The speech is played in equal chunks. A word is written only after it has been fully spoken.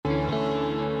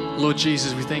Lord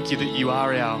Jesus, we thank you that you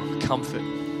are our comfort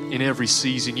in every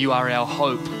season. You are our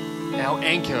hope, our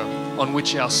anchor on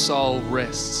which our soul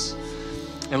rests.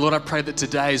 And Lord, I pray that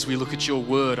today as we look at your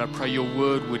word, I pray your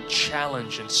word would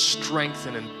challenge and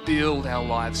strengthen and build our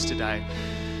lives today.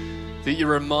 That you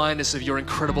remind us of your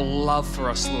incredible love for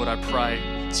us, Lord, I pray.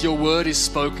 As your word is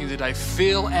spoken today,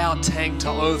 fill our tank to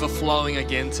overflowing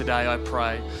again today, I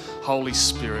pray. Holy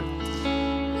Spirit,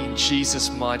 in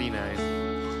Jesus' mighty name,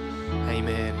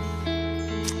 amen.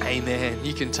 Amen.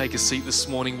 You can take a seat this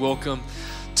morning. Welcome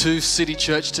to City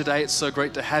Church today. It's so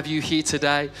great to have you here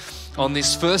today on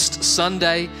this first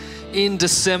Sunday in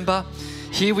December.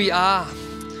 Here we are,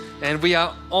 and we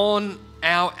are on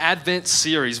our Advent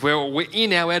series. We're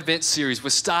in our Advent series. We're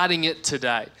starting it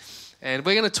today. And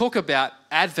we're going to talk about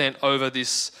Advent over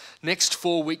this next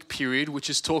 4-week period, which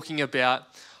is talking about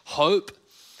hope,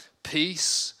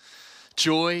 peace,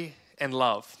 joy, and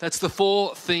love. That's the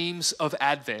 4 themes of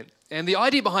Advent. And the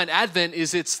idea behind Advent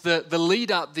is it's the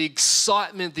lead up, the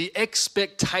excitement, the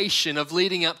expectation of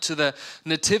leading up to the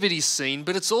nativity scene,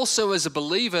 but it's also, as a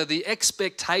believer, the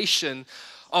expectation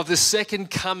of the second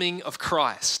coming of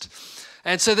Christ.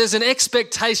 And so there's an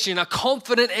expectation, a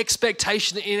confident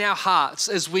expectation in our hearts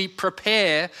as we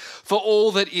prepare for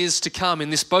all that is to come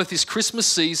in both this Christmas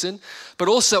season, but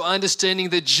also understanding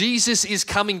that Jesus is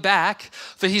coming back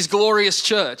for his glorious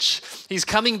church. He's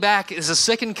coming back as a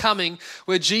second coming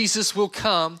where Jesus will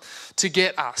come to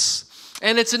get us.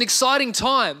 And it's an exciting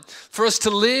time for us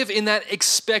to live in that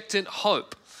expectant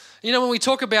hope. You know, when we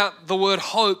talk about the word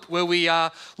hope, where we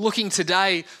are looking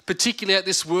today, particularly at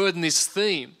this word and this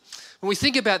theme, when we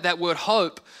think about that word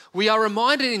hope, we are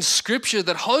reminded in Scripture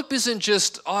that hope isn't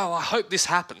just, oh, I hope this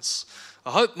happens.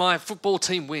 I hope my football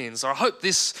team wins. Or I hope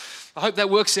that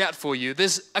works out for you.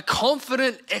 There's a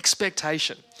confident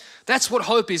expectation. That's what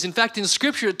hope is. In fact, in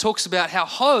Scripture, it talks about how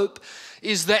hope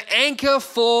is the anchor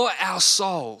for our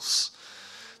souls.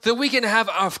 That we can have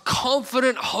a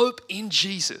confident hope in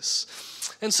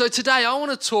Jesus. And so today, I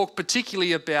want to talk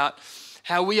particularly about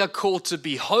how we are called to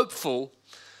be hopeful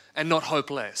and not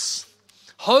hopeless.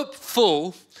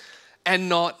 Hopeful and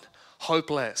not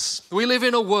hopeless. We live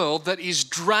in a world that is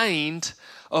drained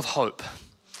of hope.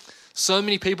 So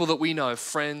many people that we know,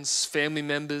 friends, family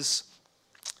members,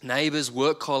 neighbors,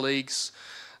 work colleagues,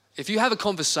 if you have a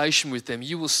conversation with them,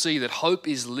 you will see that hope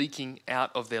is leaking out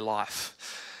of their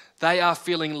life. They are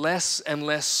feeling less and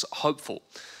less hopeful.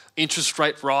 Interest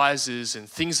rate rises and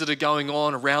things that are going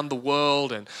on around the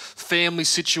world and family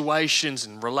situations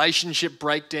and relationship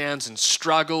breakdowns and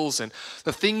struggles and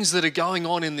the things that are going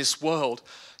on in this world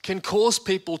can cause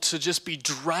people to just be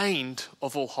drained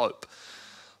of all hope.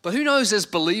 But who knows, as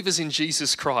believers in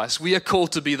Jesus Christ, we are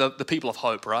called to be the people of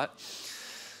hope, right?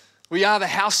 We are the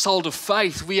household of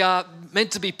faith. We are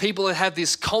meant to be people that have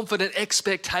this confident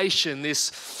expectation,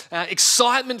 this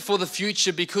excitement for the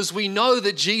future, because we know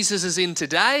that Jesus is in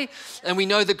today and we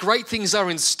know that great things are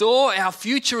in store. Our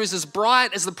future is as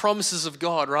bright as the promises of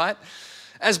God, right?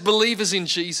 As believers in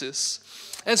Jesus.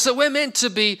 And so we're meant to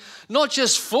be not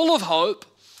just full of hope,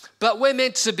 but we're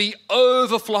meant to be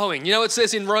overflowing. You know, it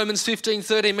says in Romans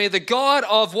 15:13, may the God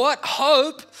of what?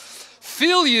 Hope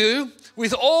fill you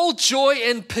with all joy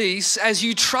and peace as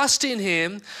you trust in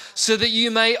him, so that you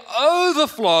may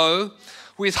overflow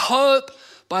with hope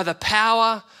by the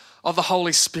power of the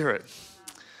Holy Spirit.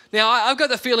 Now, I've got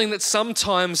the feeling that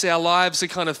sometimes our lives are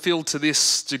kind of filled to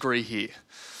this degree here,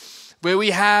 where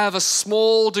we have a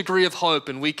small degree of hope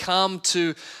and we come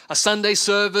to a Sunday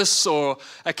service or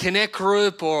a connect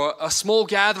group or a small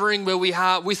gathering where we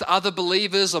are with other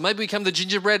believers, or maybe we come to the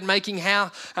gingerbread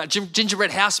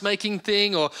house making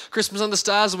thing, or Christmas on the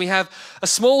Stars, and we have a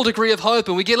small degree of hope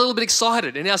and we get a little bit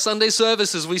excited. In our Sunday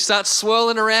services, we start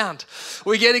swirling around.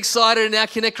 We get excited in our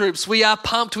connect groups. We are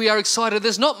pumped, we are excited.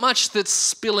 There's not much that's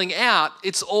spilling out.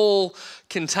 It's all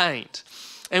contained.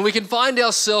 And we can find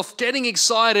ourselves getting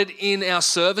excited in our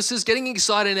services, getting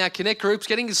excited in our connect groups,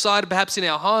 getting excited perhaps in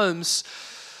our homes,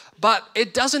 but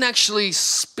it doesn't actually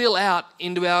spill out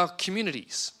into our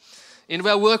communities, into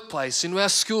our workplace, into our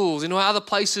schools, into our other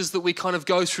places that we kind of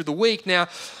go through the week. Now,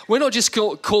 we're not just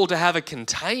called to have a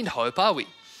contained hope, are we?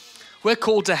 We're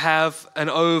called to have an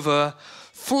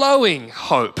overflowing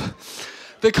hope.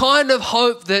 The kind of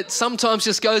hope that sometimes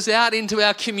just goes out into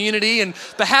our community and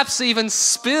perhaps even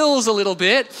spills a little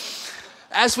bit.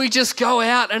 As we just go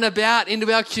out and about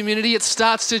into our community, it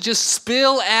starts to just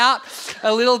spill out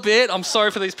a little bit. I'm sorry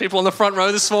for these people on the front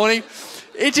row this morning.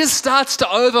 It just starts to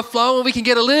overflow and we can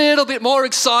get a little bit more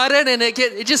excited, and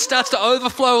it just starts to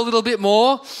overflow a little bit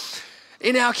more.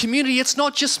 In our community, it's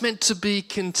not just meant to be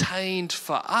contained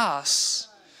for us.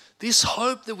 This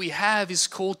hope that we have is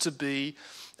called to be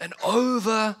an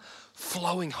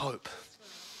overflowing hope.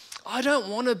 I don't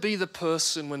want to be the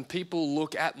person when people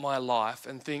look at my life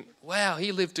and think, wow,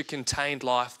 he lived a contained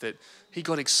life, that he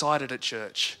got excited at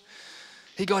church.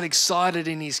 He got excited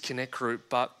in his connect group,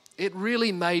 but it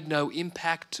really made no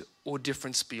impact or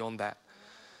difference beyond that.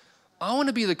 I want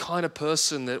to be the kind of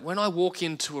person that when I walk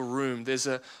into a room, there's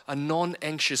a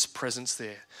non-anxious presence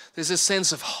there. There's a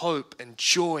sense of hope and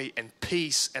joy and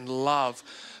peace and love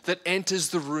that enters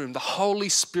the room. The Holy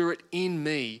Spirit in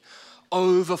me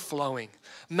overflowing,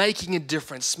 making a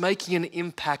difference, making an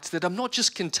impact, that I'm not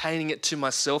just containing it to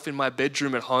myself in my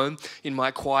bedroom at home in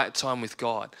my quiet time with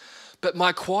God. But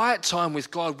my quiet time with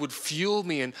God would fuel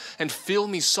me and fill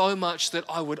me so much that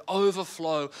I would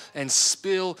overflow and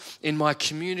spill in my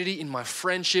community, in my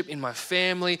friendship, in my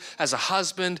family, as a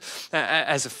husband,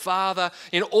 as a father,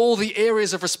 in all the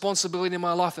areas of responsibility in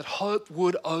my life, that hope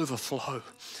would overflow.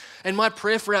 And my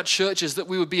prayer for our church is that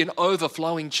we would be an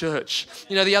overflowing church.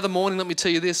 You know, the other morning, let me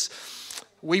tell you this,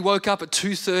 we woke up at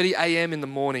 2:30 a.m. in the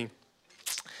morning.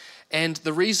 And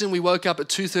the reason we woke up at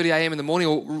 2:30 a.m. in the morning,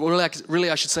 or really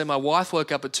I should say my wife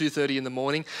woke up at 2:30 in the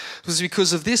morning, was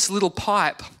because of this little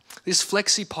pipe, this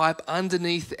flexi pipe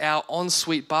underneath our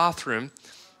ensuite bathroom.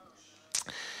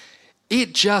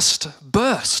 It just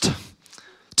burst.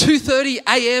 2:30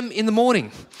 a.m. in the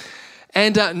morning.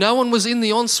 And no one was in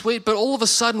the ensuite, but all of a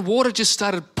sudden water just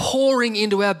started pouring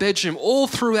into our bedroom, all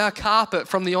through our carpet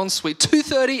from the ensuite,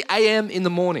 2:30 a.m. in the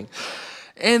morning.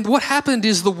 And what happened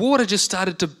is the water just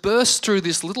started to burst through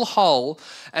this little hole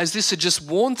as this had just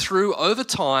worn through over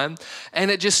time, and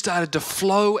it just started to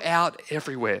flow out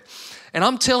everywhere. And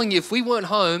I'm telling you, if we weren't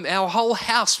home, our whole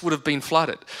house would have been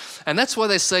flooded. And that's why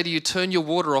they say to you, turn your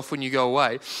water off when you go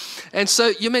away. And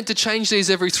so you're meant to change these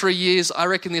every 3 years. I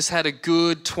reckon this had a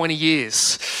good 20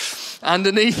 years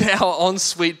underneath our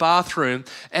ensuite bathroom,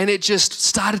 and it just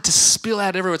started to spill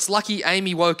out everywhere. It's lucky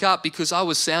Amy woke up because I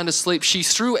was sound asleep. She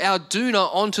threw our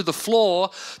doona onto the floor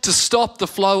to stop the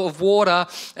flow of water,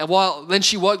 and then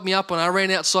she woke me up when I ran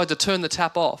outside to turn the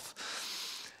tap off.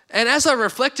 And as I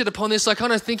reflected upon this, I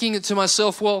kind of thinking to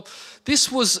myself, well,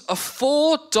 this was a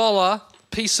 $4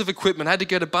 piece of equipment. I had to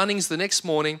go to Bunnings the next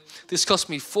morning. This cost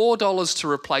me $4 to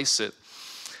replace it.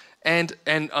 And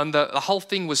the whole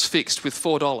thing was fixed with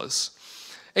 $4.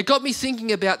 It got me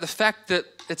thinking about the fact that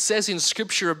it says in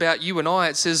Scripture about you and I,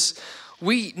 it says,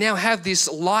 we now have this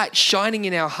light shining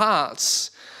in our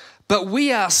hearts, but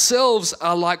we ourselves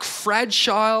are like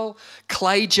fragile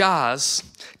clay jars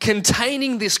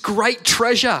containing this great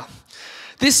treasure.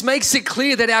 This makes it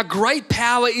clear that our great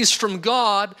power is from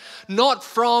God, not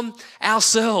from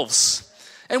ourselves.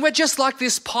 And we're just like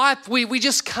this pipe. We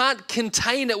just can't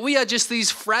contain it. We are just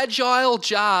these fragile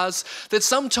jars that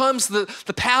sometimes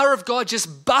the power of God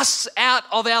just busts out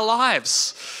of our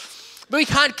lives. But we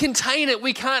can't contain it.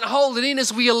 We can't hold it in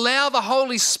as we allow the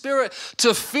Holy Spirit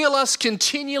to fill us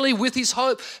continually with His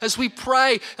hope as we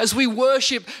pray, as we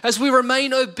worship, as we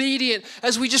remain obedient,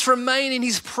 as we just remain in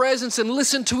His presence and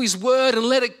listen to His word and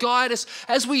let it guide us.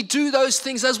 As we do those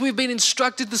things, as we've been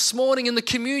instructed this morning in the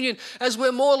communion, as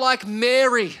we're more like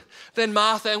Mary than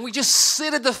Martha and we just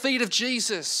sit at the feet of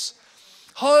Jesus,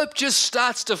 hope just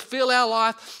starts to fill our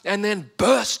life and then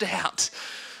burst out.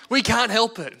 We can't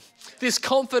help it. This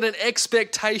confident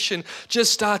expectation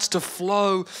just starts to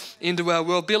flow into our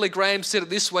world. Billy Graham said it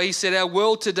this way. He said, our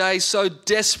world today so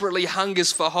desperately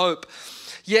hungers for hope,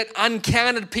 yet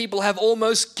uncounted people have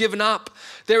almost given up.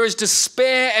 There is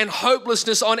despair and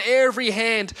hopelessness on every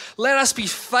hand. Let us be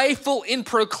faithful in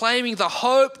proclaiming the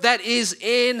hope that is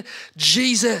in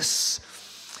Jesus.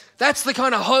 That's the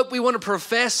kind of hope we want to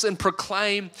profess and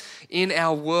proclaim in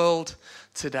our world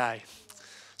today.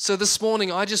 So this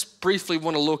morning, I just briefly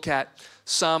want to look at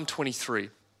Psalm 23.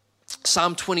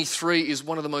 Psalm 23 is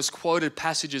one of the most quoted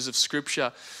passages of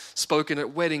Scripture, spoken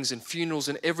at weddings and funerals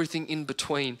and everything in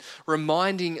between,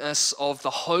 reminding us of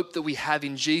the hope that we have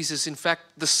in Jesus. In fact,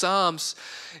 the Psalms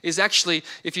is actually,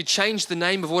 if you change the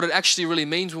name of what it actually really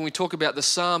means when we talk about the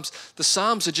Psalms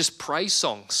are just praise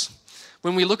songs.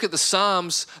 When we look at the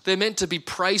Psalms, they're meant to be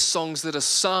praise songs that are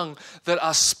sung, that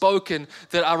are spoken,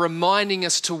 that are reminding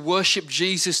us to worship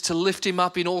Jesus, to lift Him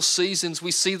up in all seasons.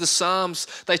 We see the Psalms,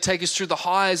 they take us through the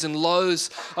highs and lows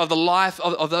of the life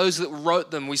of those that wrote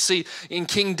them. We see in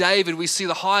King David, we see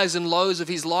the highs and lows of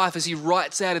his life as he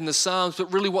writes out in the Psalms,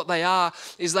 but really what they are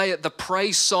is they are the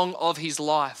praise song of his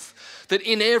life. That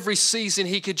in every season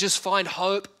he could just find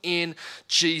hope in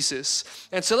Jesus.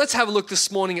 And so let's have a look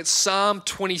this morning at Psalm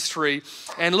 23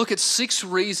 and look at 6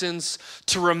 reasons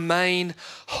to remain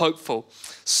hopeful.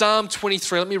 Psalm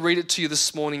 23, let me read it to you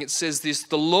this morning. It says this,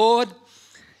 the Lord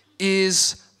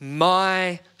is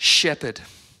my shepherd.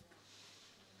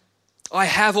 I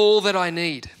have all that I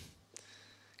need.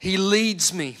 He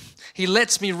leads me. He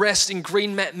lets me rest in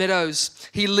green meadows.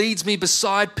 He leads me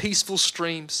beside peaceful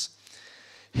streams.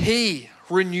 He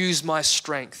renews my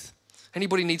strength.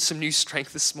 Anybody need some new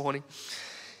strength this morning?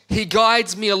 He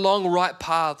guides me along right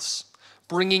paths,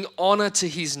 bringing honor to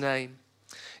his name.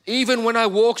 Even when I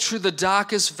walk through the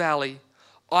darkest valley,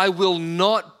 I will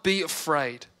not be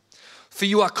afraid, for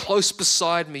you are close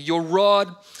beside me. Your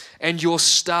rod and your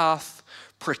staff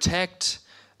protect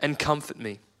and comfort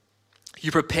me.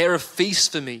 You prepare a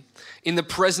feast for me in the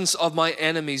presence of my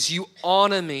enemies. You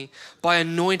honor me by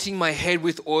anointing my head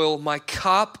with oil. My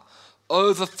cup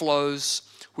overflows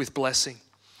with blessing.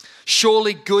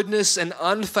 Surely goodness and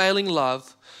unfailing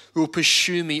love will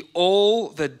pursue me all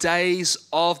the days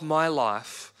of my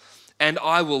life, and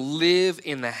I will live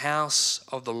in the house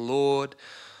of the Lord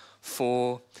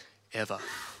forever.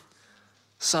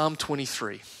 Psalm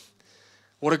 23.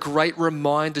 What a great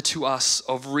reminder to us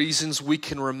of reasons we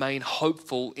can remain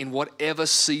hopeful in whatever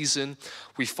season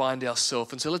we find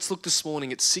ourselves. And so let's look this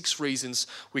morning at 6 reasons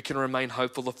we can remain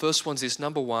hopeful. The first one is,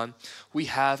 number 1, we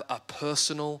have a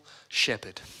personal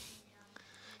shepherd.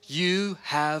 You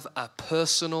have a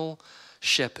personal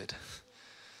shepherd.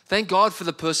 Thank God for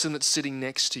the person that's sitting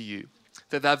next to you,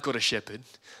 that they've got a shepherd.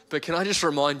 But can I just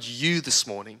remind you this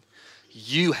morning,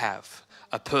 you have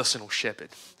a personal shepherd.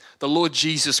 The Lord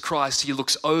Jesus Christ, he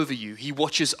looks over you. He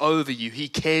watches over you. He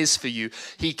cares for you.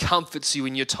 He comforts you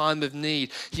in your time of need.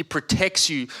 He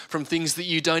protects you from things that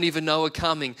you don't even know are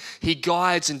coming. He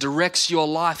guides and directs your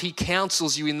life. He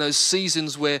counsels you in those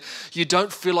seasons where you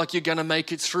don't feel like you're going to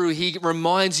make it through. He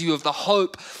reminds you of the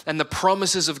hope and the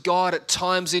promises of God at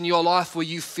times in your life where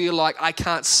you feel like, I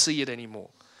can't see it anymore.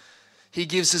 He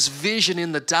gives us vision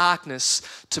in the darkness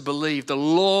to believe. The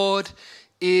Lord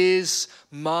is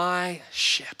my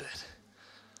shepherd.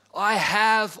 I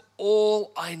have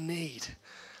all I need.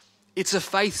 It's a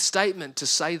faith statement to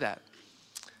say that.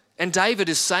 And David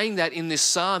is saying that in this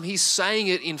psalm. He's saying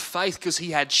it in faith because he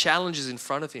had challenges in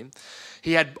front of him.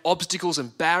 He had obstacles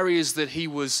and barriers that he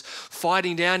was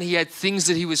fighting down. He had things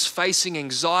that he was facing,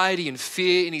 anxiety and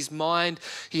fear in his mind.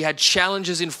 He had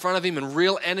challenges in front of him and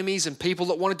real enemies and people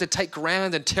that wanted to take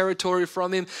ground and territory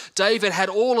from him. David had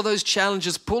all of those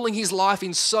challenges pulling his life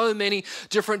in so many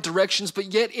different directions,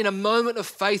 but yet in a moment of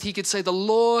faith, he could say, the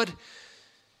Lord,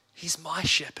 he's my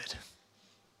shepherd.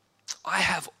 I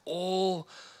have all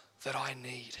that I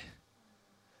need.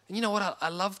 And you know what? I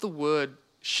love the word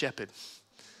shepherd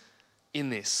in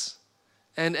this.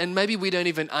 And maybe we don't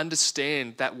even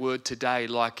understand that word today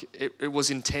like it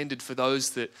was intended for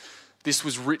those that this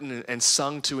was written and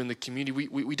sung to in the community.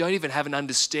 We don't even have an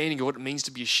understanding of what it means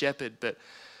to be a shepherd. But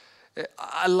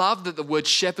I love that the word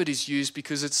shepherd is used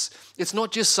because it's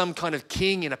not just some kind of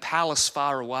king in a palace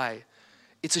far away.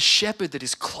 It's a shepherd that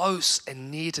is close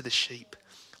and near to the sheep,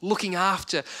 looking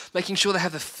after, making sure they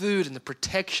have the food and the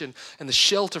protection and the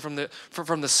shelter from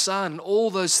the sun and all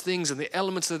those things and the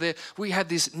elements that are there. We have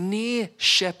this near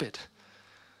shepherd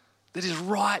that is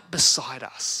right beside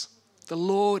us. The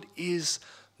Lord is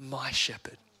my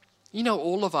shepherd. You know,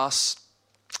 all of us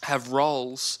have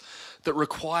roles that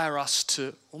require us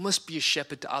to almost be a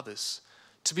shepherd to others,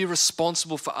 to be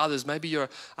responsible for others. Maybe you're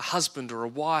a husband or a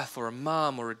wife or a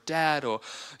mom or a dad, or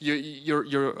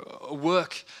you're a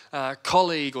work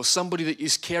colleague or somebody that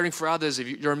is caring for others. If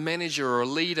you're a manager or a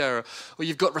leader, or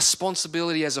you've got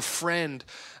responsibility as a friend,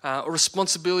 or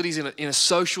responsibilities in a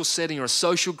social setting or a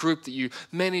social group that you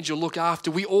manage or look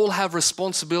after. We all have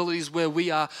responsibilities where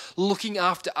we are looking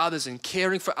after others and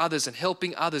caring for others and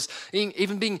helping others.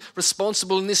 Even being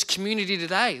responsible in this community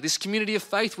today, this community of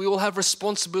faith, we all have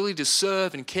responsibility to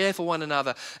serve and care for one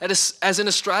another. As an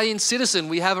Australian citizen,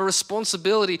 we have a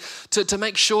responsibility to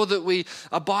make sure that we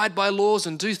abide by laws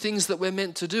and do things that we're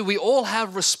meant to do. We all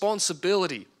have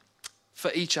responsibility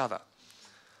for each other.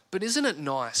 But isn't it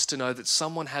nice to know that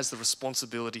someone has the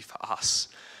responsibility for us,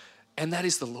 and that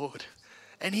is the Lord,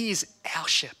 and he is our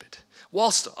shepherd.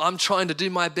 Whilst I'm trying to do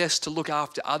my best to look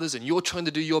after others and you're trying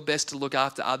to do your best to look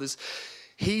after others,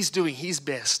 he's doing his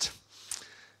best,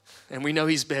 and we know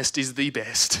his best is the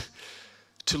best,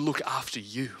 to look after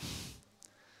you.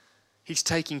 He's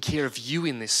taking care of you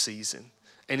in this season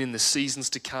and in the seasons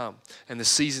to come and the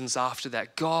seasons after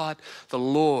that. God, the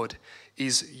Lord,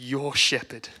 is your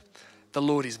shepherd. The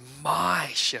Lord is my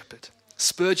shepherd.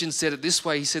 Spurgeon said it this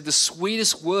way. He said, the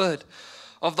sweetest word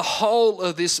of the whole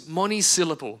of this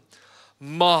monosyllable,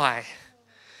 my.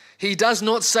 He does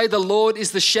not say the Lord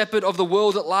is the shepherd of the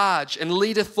world at large and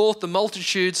leadeth forth the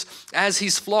multitudes as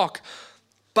his flock,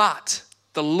 but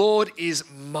the Lord is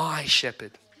my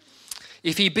shepherd.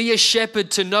 If he be a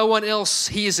shepherd to no one else,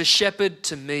 he is a shepherd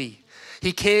to me.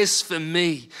 He cares for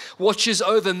me, watches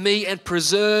over me, and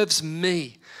preserves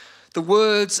me. The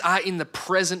words are in the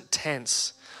present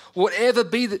tense. Whatever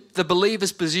be the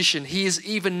believer's position, he is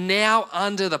even now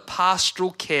under the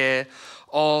pastoral care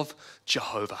of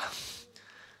Jehovah.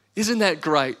 Isn't that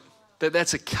great that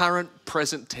that's a current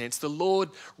present tense? The Lord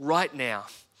right now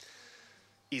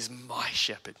is my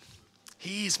shepherd.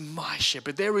 He is my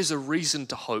shepherd. There is a reason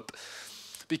to hope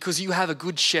because you have a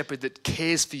good shepherd that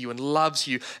cares for you and loves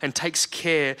you and takes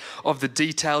care of the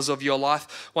details of your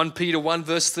life. 1 Peter 1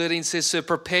 verse 13 says, so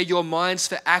prepare your minds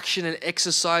for action and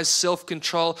exercise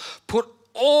self-control. Put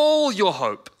all your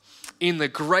hope in the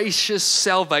gracious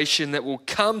salvation that will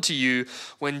come to you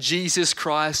when Jesus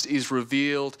Christ is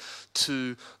revealed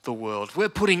to the world. We're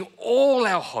putting all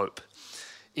our hope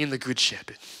in the Good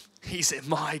Shepherd. He's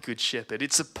my good shepherd.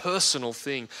 It's a personal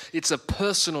thing. It's a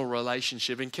personal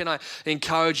relationship. And can I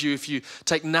encourage you, if you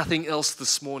take nothing else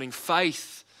this morning,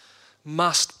 faith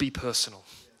must be personal.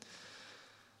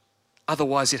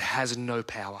 Otherwise, it has no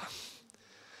power.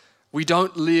 We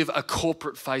don't live a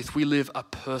corporate faith. We live a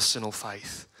personal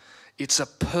faith. It's a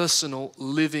personal,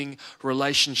 living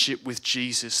relationship with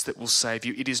Jesus that will save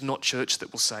you. It is not church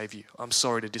that will save you. I'm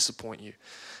sorry to disappoint you.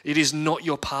 It is not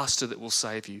your pastor that will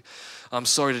save you. I'm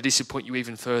sorry to disappoint you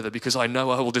even further because I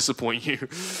know I will disappoint you.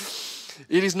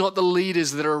 It is not the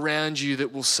leaders that are around you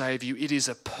that will save you. It is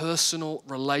a personal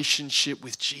relationship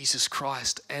with Jesus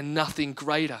Christ and nothing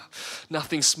greater,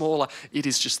 nothing smaller. It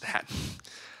is just that.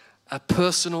 A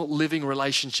personal living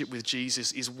relationship with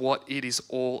Jesus is what it is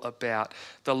all about.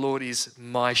 The Lord is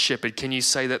my shepherd. Can you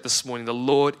say that this morning? The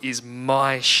Lord is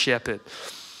my shepherd.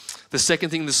 The second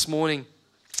thing this morning,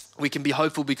 we can be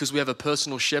hopeful because we have a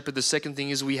personal shepherd. The second thing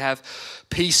is we have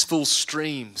peaceful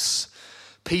streams.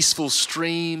 Peaceful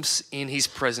streams in his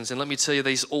presence. And let me tell you,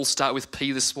 these all start with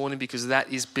P this morning because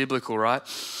that is biblical, right?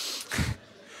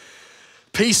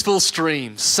 Peaceful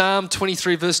streams. Psalm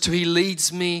 23 verse 2, he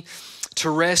leads me to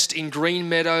rest in green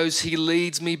meadows. He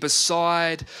leads me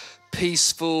beside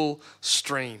peaceful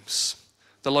streams.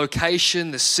 The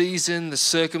location, the season, the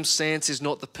circumstance is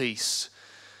not the peace.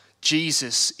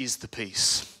 Jesus is the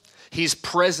peace. His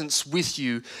presence with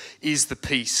you is the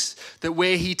peace. That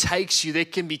where he takes you, there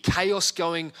can be chaos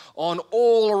going on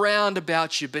all around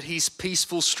about you, but his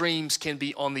peaceful streams can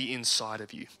be on the inside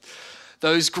of you.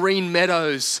 Those green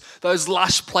meadows, those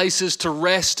lush places to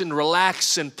rest and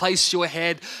relax and place your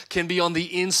head can be on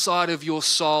the inside of your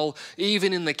soul,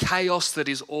 even in the chaos that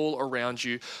is all around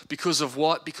you. Because of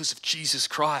what? Because of Jesus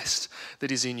Christ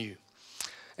that is in you.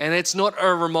 And it's not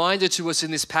a reminder to us in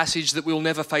this passage that we'll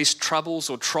never face troubles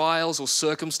or trials or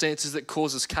circumstances that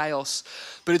cause us chaos,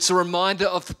 but it's a reminder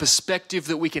of the perspective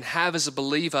that we can have as a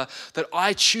believer that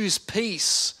I choose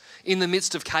peace in the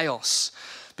midst of chaos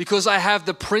because I have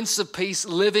the Prince of Peace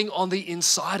living on the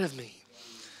inside of me.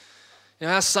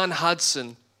 Now, our son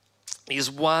Hudson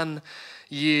is 1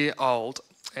 year old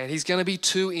and he's going to be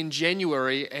 2 in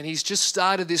January, and he's just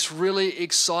started this really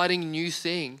exciting new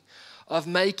thing of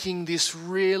making this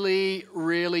really,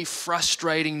 really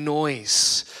frustrating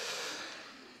noise.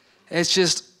 It's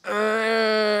just, and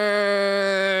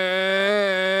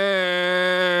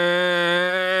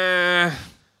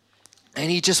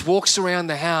he just walks around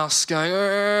the house going,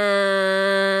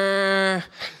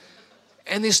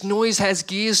 and this noise has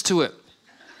gears to it.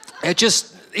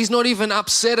 He's not even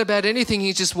upset about anything.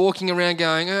 He's just walking around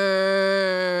going,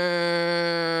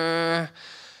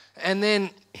 and then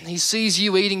he sees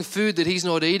you eating food that he's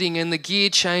not eating and the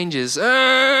gear changes. And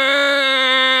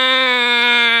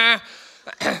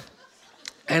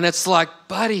it's like,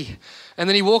 buddy. And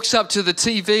then he walks up to the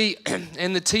TV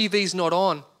and the TV's not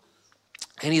on.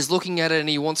 And he's looking at it and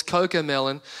he wants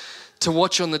Cocomelon to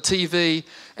watch on the TV.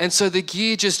 And so the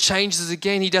gear just changes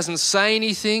again. He doesn't say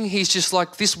anything. He's just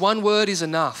like, this one word is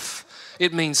enough.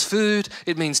 It means food,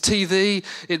 it means TV,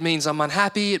 it means I'm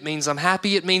unhappy, it means I'm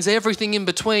happy, it means everything in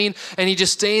between. And he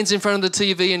just stands in front of the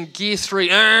TV and gear 3,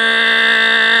 and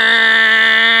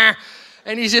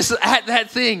he's just at that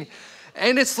thing.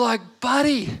 And it's like,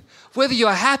 buddy, whether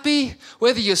you're happy,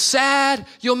 whether you're sad,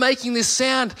 you're making this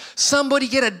sound. Somebody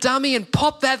get a dummy and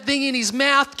pop that thing in his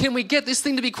mouth. Can we get this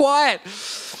thing to be quiet?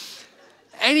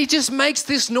 And he just makes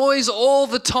this noise all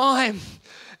the time.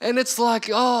 And it's like,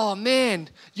 oh man,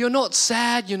 you're not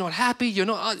sad, you're not happy, you're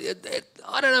not,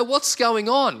 I don't know what's going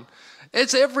on.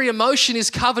 It's every emotion is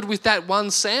covered with that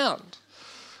one sound.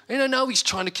 And I know he's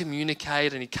trying to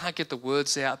communicate and he can't get the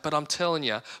words out, but I'm telling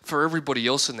you, for everybody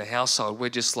else in the household, we're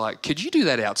just like, could you do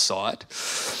that outside?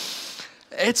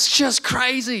 It's just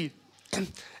crazy.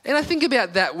 And I think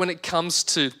about that when it comes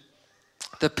to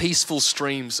the peaceful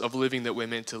streams of living that we're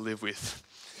meant to live with.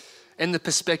 and the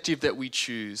perspective that we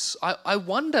choose. I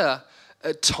wonder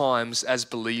at times as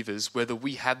believers whether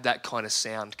we have that kind of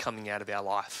sound coming out of our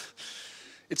life.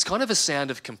 It's kind of a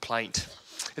sound of complaint.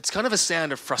 It's kind of a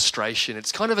sound of frustration.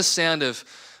 It's kind of a sound of,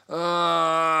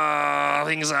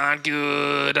 things aren't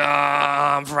good,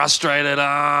 I'm frustrated,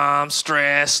 I'm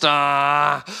stressed,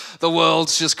 the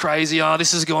world's just crazy,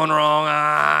 this is going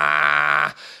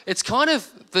wrong. It's kind of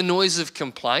the noise of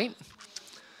complaint,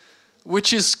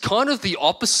 which is kind of the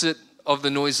opposite of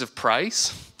the noise of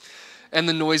praise and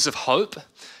the noise of hope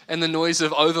and the noise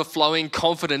of overflowing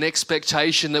confident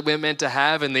expectation that we're meant to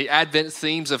have, and the Advent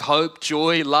themes of hope,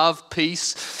 joy, love,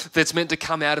 peace that's meant to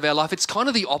come out of our life. It's kind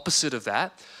of the opposite of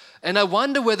that. And I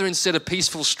wonder whether instead of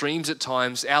peaceful streams at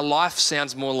times, our life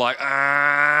sounds more like, I'm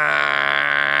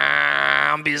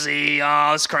busy,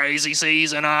 it's crazy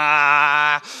season,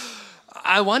 I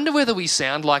wonder whether we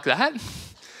sound like that.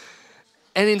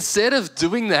 And instead of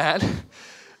doing that,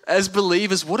 as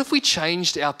believers, what if we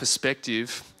changed our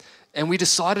perspective and we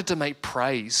decided to make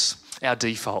praise our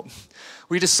default?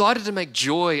 We decided to make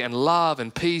joy and love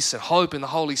and peace and hope in the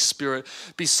Holy Spirit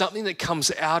be something that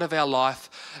comes out of our life.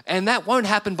 And that won't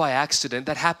happen by accident.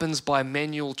 That happens by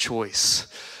manual choice.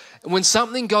 And when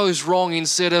something goes wrong,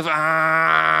 instead of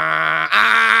that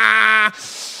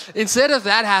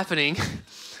happening,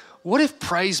 what if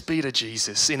praise be to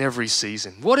Jesus in every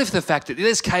season? What if the fact that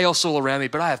there's chaos all around me,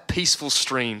 but I have peaceful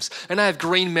streams and I have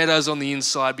green meadows on the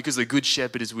inside because the Good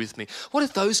Shepherd is with me? What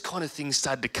if those kind of things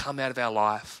started to come out of our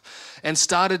life and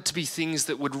started to be things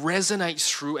that would resonate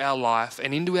through our life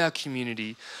and into our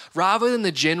community, rather than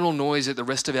the general noise that the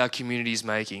rest of our community is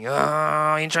making?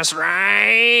 Interest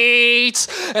rates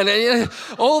and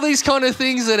all these kind of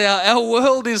things that our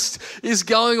world is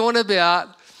going on about.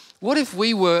 What if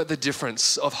we were the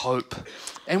difference of hope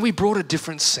and we brought a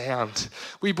different sound?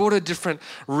 We brought a different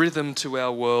rhythm to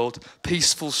our world.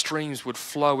 Peaceful streams would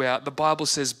flow out. The Bible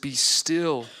says, be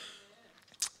still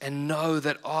and know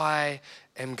that I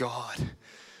am God.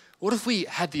 What if we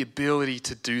had the ability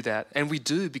to do that? And we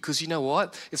do, because you know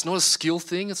what? It's not a skill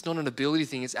thing. It's not an ability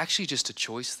thing. It's actually just a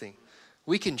choice thing.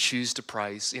 We can choose to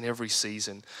praise in every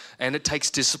season. And it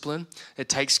takes discipline, it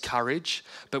takes courage.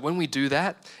 But when we do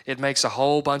that, it makes a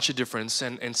whole bunch of difference.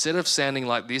 And instead of sounding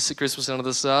like this at Christmas Under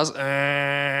the Stars,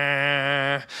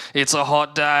 it's a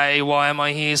hot day, why am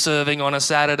I here serving on a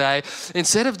Saturday?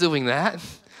 Instead of doing that,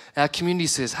 our community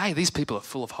says, hey, these people are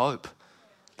full of hope.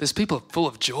 These people are full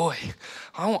of joy.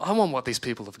 I want what these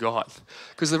people have got.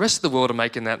 Because the rest of the world are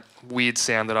making that weird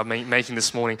sound that I'm making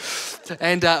this morning.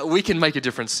 And we can make a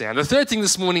different sound. The third thing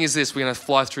this morning is this. We're going to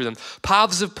fly through them.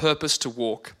 Paths of purpose to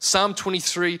walk. Psalm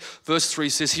 23 verse 3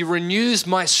 says, He renews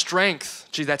my strength.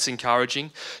 Gee, that's encouraging.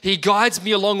 He guides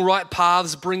me along right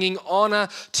paths, bringing honor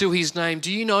to His name.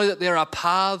 Do you know that there are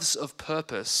paths of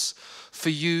purpose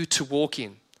for you to walk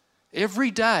in?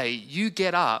 Every day you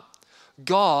get up,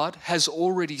 God has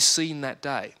already seen that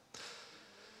day.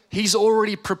 He's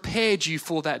already prepared you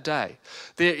for that day.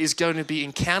 There is going to be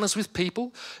encounters with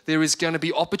people. There is going to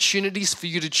be opportunities for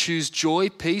you to choose joy,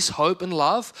 peace, hope, and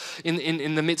love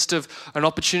in the midst of an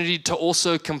opportunity to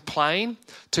also complain,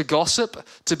 to gossip,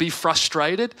 to be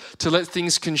frustrated, to let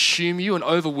things consume you and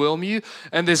overwhelm you.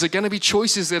 And there's going to be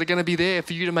choices that are going to be there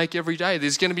for you to make every day.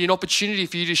 There's going to be an opportunity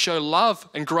for you to show love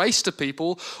and grace to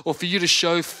people, or for you to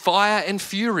show fire and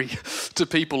fury to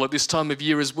people at this time of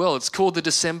year as well. It's called the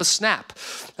December snap.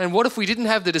 And what if we didn't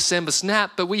have the December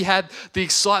snap, but we had the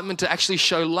excitement to actually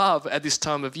show love at this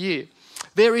time of year?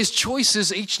 There is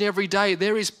choices each and every day.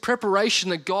 There is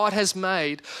preparation that God has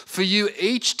made for you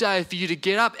each day, for you to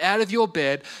get up out of your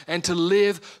bed and to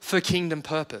live for kingdom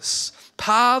purpose.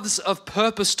 Paths of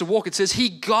purpose to walk. It says, He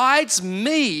guides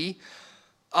me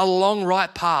along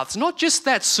right paths. Not just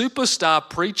that superstar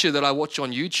preacher that I watch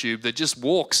on YouTube that just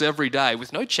walks every day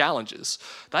with no challenges.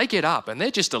 They get up and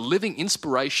they're just a living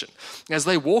inspiration as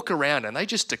they walk around and they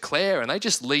just declare and they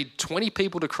just lead 20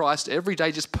 people to Christ every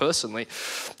day just personally.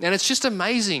 And it's just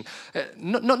amazing.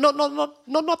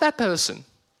 Not that person,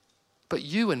 but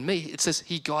you and me. It says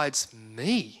He guides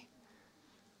me.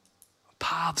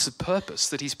 Paths of purpose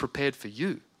that He's prepared for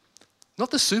you.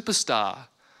 Not the superstar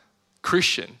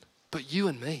Christian, but you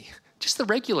and me, just the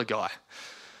regular guy,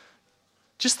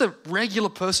 just the regular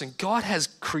person. God has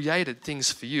created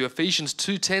things for you. Ephesians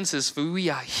 2:10 says, for we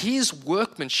are His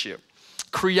workmanship,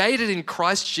 created in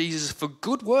Christ Jesus for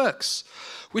good works,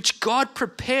 which God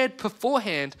prepared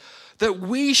beforehand that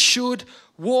we should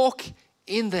walk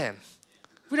in them.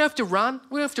 We don't have to run.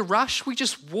 We don't have to rush. We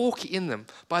just walk in them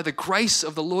by the grace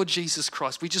of the Lord Jesus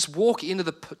Christ. We just walk into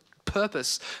the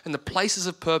purpose and the places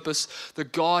of purpose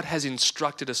that God has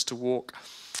instructed us to walk.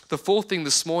 The fourth thing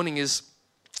this morning is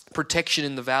protection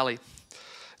in the valley. It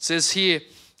says here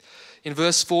in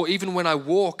verse 4, even when I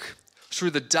walk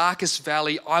through the darkest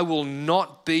valley, I will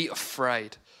not be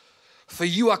afraid. For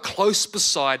you are close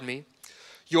beside me.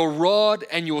 Your rod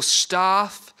and your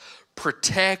staff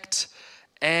protect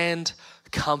and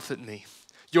comfort me.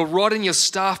 Your rod and your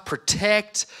staff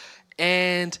protect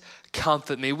and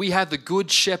comfort me. We have the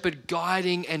Good Shepherd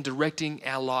guiding and directing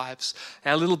our lives.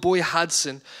 Our little boy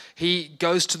Hudson, he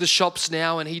goes to the shops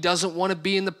now and he doesn't want to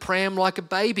be in the pram like a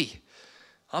baby.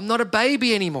 I'm not a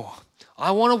baby anymore.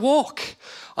 I want to walk.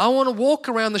 I want to walk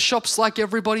around the shops like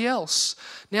everybody else.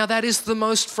 Now that is the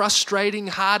most frustrating,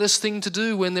 hardest thing to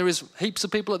do when there is heaps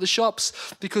of people at the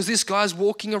shops, because this guy's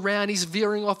walking around, he's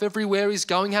veering off everywhere, he's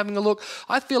going, having a look.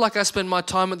 I feel like I spend my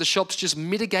time at the shops just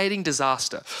mitigating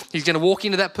disaster. He's going to walk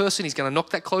into that person, he's going to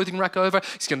knock that clothing rack over,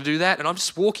 he's going to do that, and I'm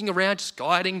just walking around, just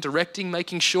guiding, directing,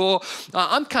 making sure.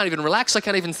 I can't even relax, I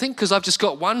can't even think, because I've just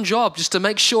got one job, just to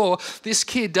make sure this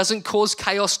kid doesn't cause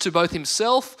chaos to both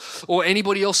himself or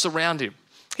anybody else around him.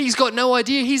 He's got no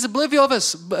idea. He's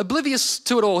oblivious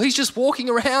to it all. He's just walking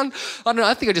around. I don't know,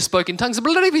 I think I just spoke in tongues.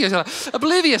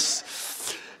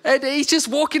 Oblivious. And he's just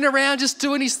walking around, just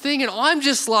doing his thing. And I'm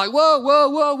just like, whoa, whoa,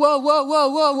 whoa, whoa, whoa, whoa,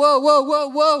 whoa, whoa, whoa, whoa,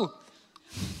 whoa.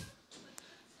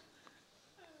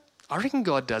 I reckon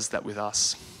God does that with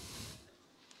us.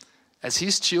 As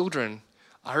his children,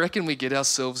 I reckon we get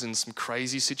ourselves in some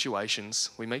crazy situations.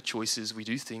 We make choices, we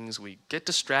do things, we get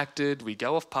distracted, we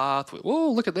go off path.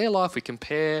 Look at their life, we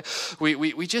compare.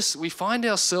 We find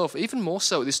ourselves, even more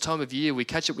so at this time of year, we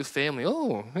catch up with family.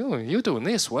 Oh, you're doing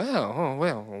this, wow. Oh,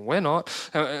 well, we're not.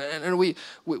 And we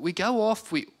go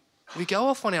off, we go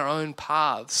off on our own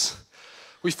paths.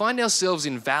 We find ourselves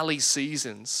in valley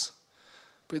seasons.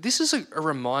 But this is a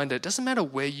reminder, it doesn't matter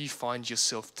where you find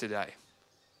yourself today.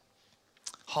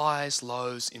 Highs,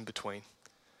 lows, in between.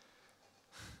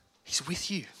 He's with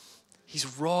you.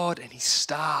 His rod and his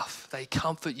staff, they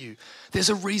comfort you. There's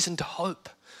a reason to hope.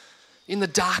 In the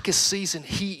darkest season,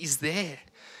 he is there.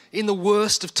 In the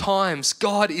worst of times,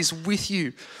 God is with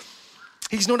you.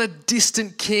 He's not a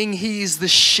distant king. He is the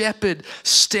shepherd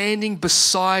standing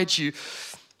beside you.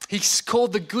 He's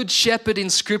called the Good Shepherd in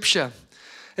Scripture.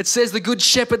 It says the Good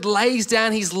Shepherd lays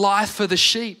down his life for the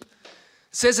sheep.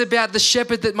 It says about the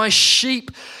shepherd that my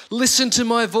sheep listen to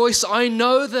my voice. I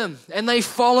know them and they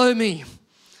follow me.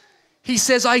 He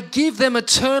says, I give them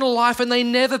eternal life and they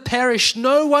never perish.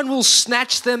 No one will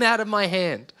snatch them out of my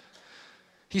hand.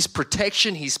 His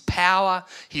protection, his power,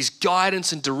 his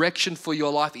guidance and direction for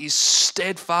your life is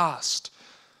steadfast,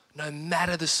 no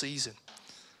matter the season.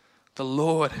 The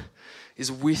Lord is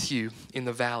with you in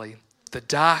the valley, the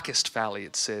darkest valley,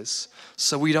 it says,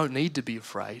 so we don't need to be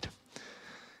afraid.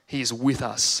 He is with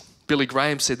us. Billy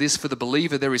Graham said this, for the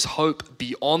believer there is hope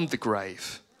beyond the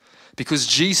grave because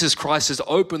Jesus Christ has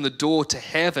opened the door to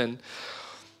heaven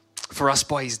for us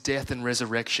by his death and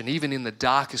resurrection. Even in the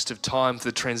darkest of times,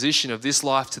 the transition of this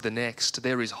life to the next,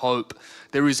 there is hope.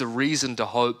 There is a reason to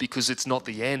hope because it's not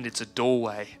the end, it's a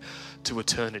doorway to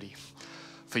eternity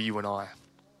for you and I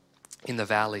in the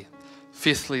valley.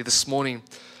 Fifthly, this morning,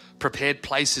 prepared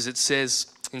places. It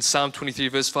says in Psalm 23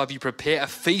 verse 5, you prepare a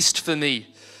feast for me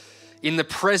in the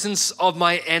presence of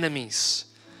my enemies.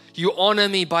 You honor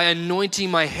me by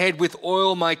anointing my head with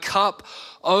oil. My cup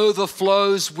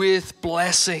overflows with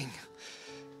blessing.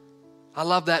 I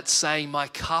love that saying, my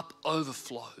cup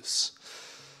overflows.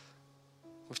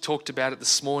 We've talked about it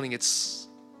this morning.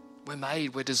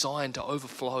 We're designed to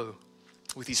overflow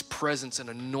with his presence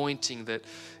and anointing that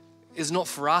is not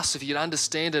for us. If you'd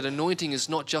understand it, anointing is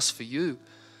not just for you.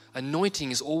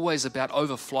 Anointing is always about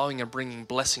overflowing and bringing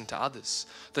blessing to others.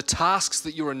 The tasks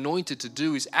that you're anointed to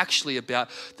do is actually about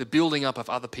the building up of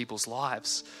other people's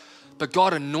lives. But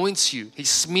God anoints you. He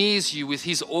smears you with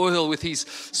his oil, with his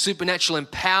supernatural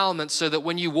empowerment so that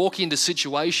when you walk into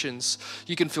situations,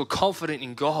 you can feel confident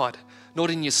in God, not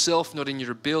in yourself, not in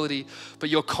your ability, but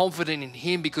you're confident in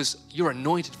him because you're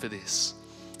anointed for this.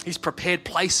 He's prepared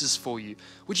places for you.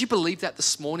 Would you believe that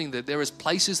this morning, that there is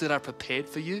places that are prepared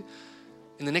for you?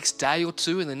 In the next day or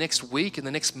two, in the next week, in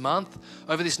the next month,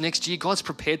 over this next year, God's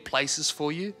prepared places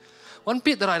for you. One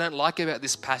bit that I don't like about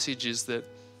this passage is that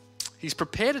he's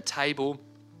prepared a table.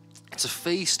 It's a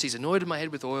feast. He's anointed my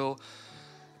head with oil.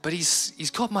 But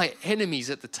he's got my enemies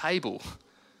at the table.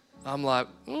 I'm like,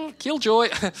 killjoy.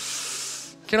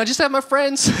 Can I just have my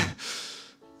friends?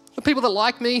 The people that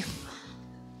like me.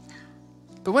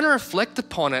 But when I reflect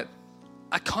upon it,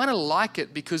 I kind of like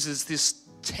it because there's this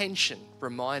tension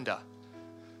reminder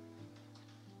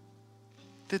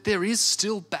that there is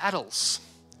still battles,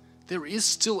 there is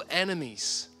still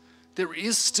enemies, there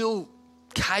is still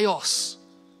chaos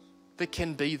that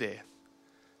can be there.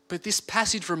 But this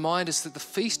passage reminds us that the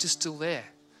feast is still there,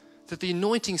 that the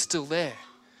anointing is still there,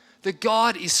 that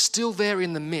God is still there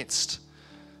in the midst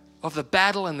of the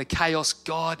battle and the chaos.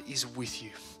 God is with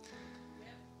you.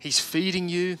 He's feeding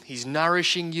you. He's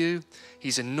nourishing you.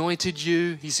 He's anointed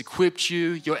you. He's equipped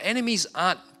you. Your enemies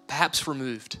aren't perhaps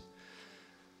removed.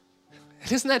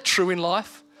 And isn't that true in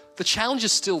life? The challenge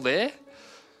is still there,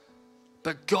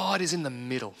 but God is in the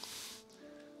middle,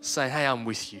 saying, hey, I'm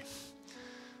with you.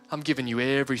 I'm giving you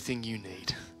everything you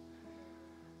need.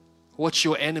 Watch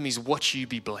your enemies watch you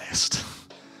be blessed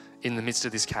in the midst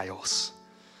of this chaos.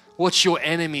 Watch your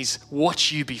enemies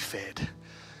watch you be fed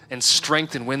and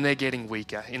strengthened when they're getting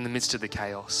weaker in the midst of the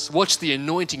chaos. Watch the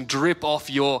anointing drip off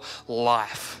your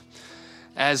life.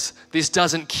 As this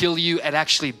doesn't kill you, it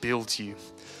actually builds you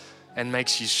and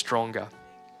makes you stronger.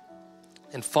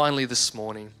 And finally this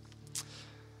morning,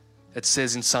 it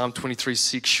says in Psalm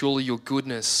 23:6, surely your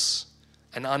goodness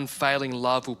and unfailing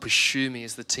love will pursue me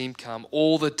as the team come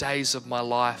all the days of my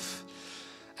life,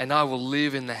 and I will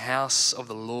live in the house of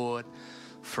the Lord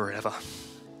forever.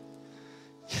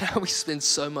 You know, we spend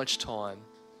so much time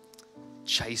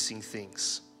chasing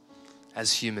things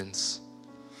as humans.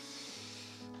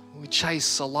 We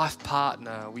chase a life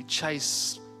partner, we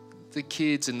chase the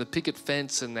kids and the picket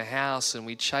fence and the house, and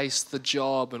we chase the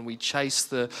job, and we chase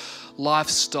the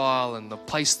lifestyle and the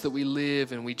place that we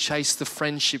live, and we chase the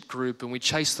friendship group, and we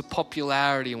chase the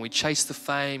popularity, and we chase the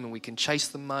fame, and we can chase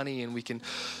the money, and we can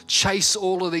chase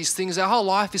all of these things. Our whole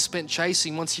life is spent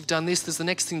chasing. Once you've done this, there's the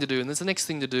next thing to do, and there's the next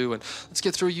thing to do, and let's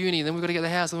get through uni, and then we've got to get the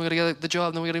house, and then we've got to get the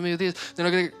job, and then we've got to move this, then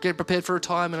I've got to get prepared for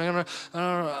retirement, and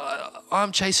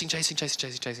I'm chasing.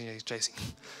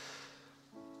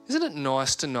 Isn't it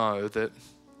nice to know that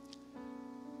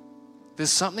there's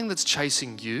something that's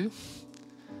chasing you,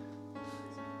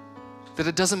 that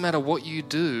it doesn't matter what you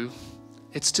do,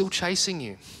 it's still chasing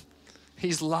you?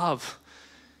 His love,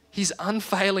 His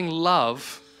unfailing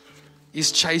love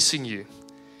is chasing you.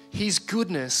 His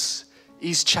goodness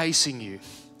is chasing you.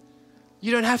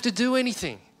 You don't have to do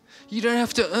anything. You don't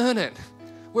have to earn it.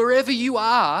 Wherever you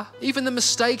are, even the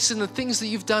mistakes and the things that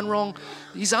you've done wrong,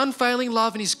 His unfailing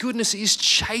love and His goodness is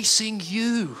chasing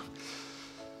you.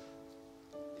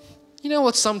 You know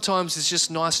what? Sometimes it's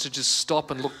just nice to just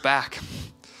stop and look back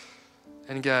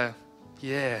and go,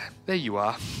 yeah, there you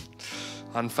are,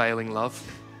 unfailing love.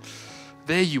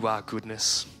 There you are,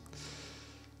 goodness.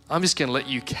 I'm just going to let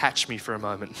you catch me for a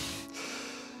moment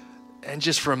and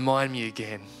just remind me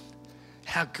again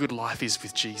how good life is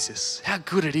with Jesus, how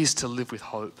good it is to live with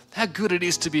hope, how good it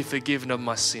is to be forgiven of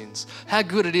my sins, how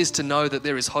good it is to know that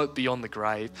there is hope beyond the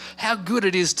grave, how good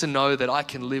it is to know that I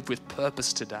can live with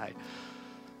purpose today.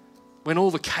 When all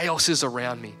the chaos is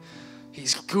around me,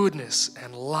 His goodness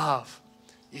and love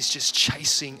is just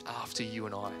chasing after you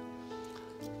and I.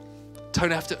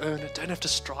 Don't have to earn it, don't have to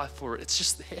strive for it, it's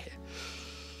just there.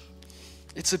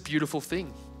 It's a beautiful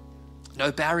thing.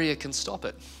 No barrier can stop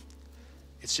it.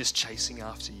 It's just chasing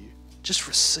after you. Just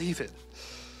receive it.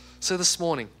 So this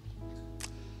morning,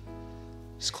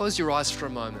 just close your eyes for a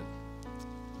moment.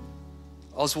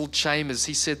 Oswald Chambers,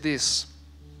 he said this: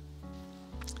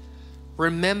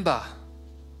 remember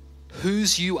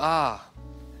whose you are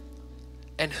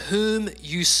and whom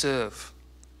you serve.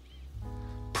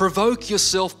 Provoke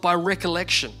yourself by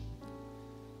recollection,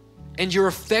 and your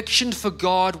affection for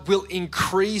God will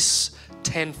increase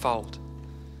tenfold.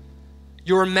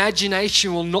 Your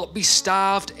imagination will not be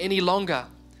starved any longer,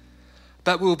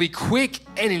 but will be quick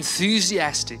and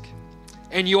enthusiastic,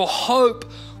 and your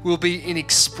hope will be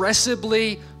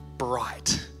inexpressibly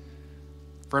bright.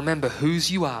 Remember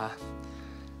whose you are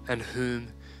and whom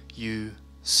you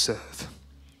serve.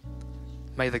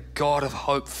 May the God of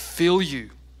hope fill you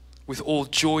with all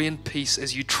joy and peace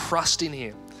as you trust in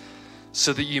Him,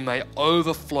 so that you may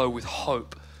overflow with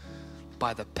hope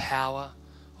by the power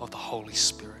of the Holy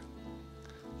Spirit.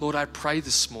 Lord, I pray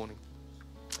this morning,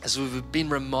 as we've been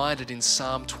reminded in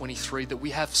Psalm 23, that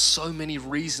we have so many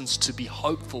reasons to be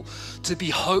hopeful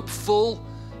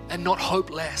and not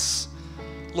hopeless.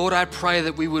 Lord, I pray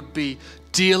that we would be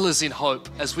dealers in hope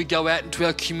as we go out into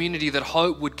our community, that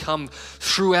hope would come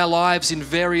through our lives in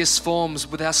various forms,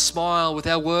 with our smile, with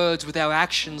our words, with our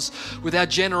actions, with our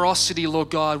generosity,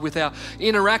 Lord God, with our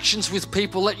interactions with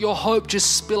people. Let your hope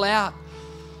just spill out.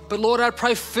 But Lord, I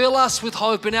pray, fill us with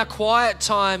hope in our quiet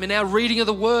time, in our reading of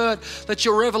the Word. Let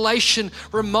your revelation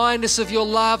remind us of your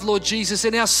love, Lord Jesus,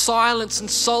 in our silence and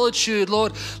solitude,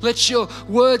 Lord. Let your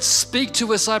words speak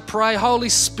to us, I pray. Holy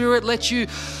Spirit, let you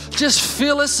just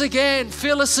fill us again,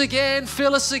 fill us again,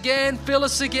 fill us again, fill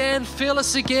us again, fill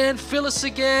us again, fill us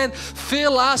again,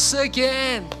 fill us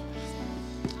again.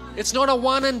 It's not a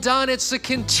one and done, it's a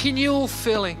continual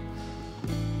filling.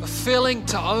 A filling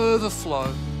to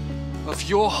overflow of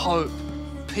your hope,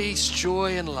 peace,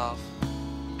 joy, and love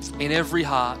in every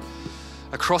heart,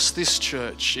 across this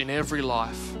church, in every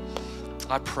life.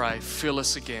 I pray, fill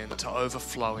us again to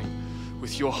overflowing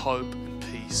with your hope and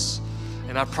peace.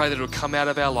 And I pray that it will come out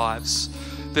of our lives,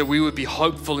 that we would be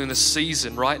hopeful in a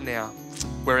season right now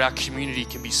where our community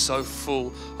can be so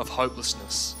full of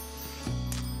hopelessness.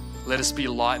 Let us be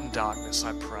light in darkness,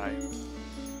 I pray,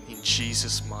 in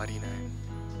Jesus' mighty name.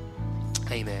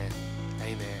 Amen,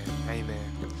 amen,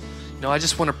 amen. You know, I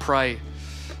just want to pray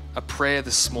a prayer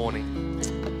this morning.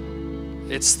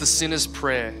 It's the sinner's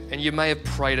prayer, and you may have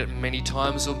prayed it many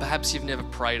times, or perhaps you've never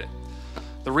prayed it.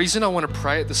 The reason I want to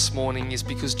pray it this morning is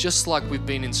because just like we've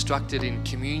been instructed in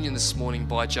communion this morning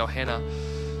by Johanna,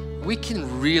 we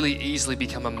can really easily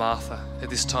become a Martha at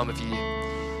this time of year.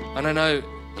 And I know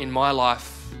in my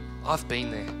life, I've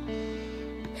been there.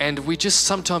 And we just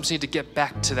sometimes need to get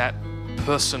back to that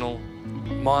personal,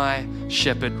 my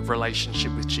shepherd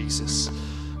relationship with Jesus,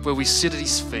 where we sit at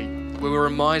his feet, where we're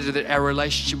reminded that our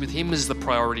relationship with him is the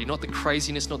priority, not the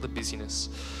craziness, not the busyness.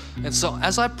 And so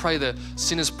as I pray the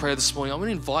sinner's prayer this morning, I want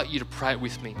to invite you to pray it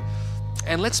with me.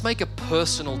 And let's make a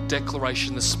personal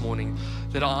declaration this morning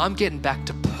that I'm getting back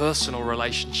to personal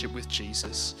relationship with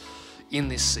Jesus in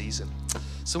this season.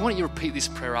 So why don't you repeat this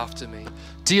prayer after me?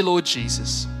 Dear Lord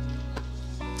Jesus,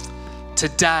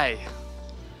 today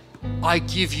I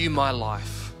give you my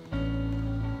life.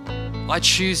 I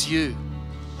choose you,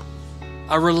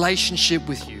 a relationship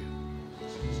with you.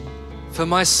 For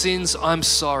my sins, I'm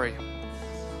sorry.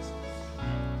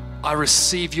 I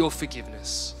receive your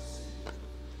forgiveness.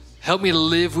 Help me to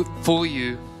live for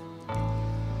you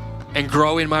and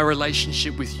grow in my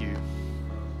relationship with you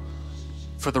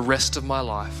for the rest of my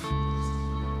life.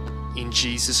 In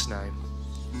Jesus' name,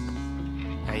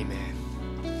 amen.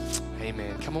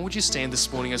 Amen. Come on, would you stand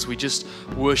this morning as we just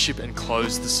worship and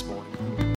close this morning?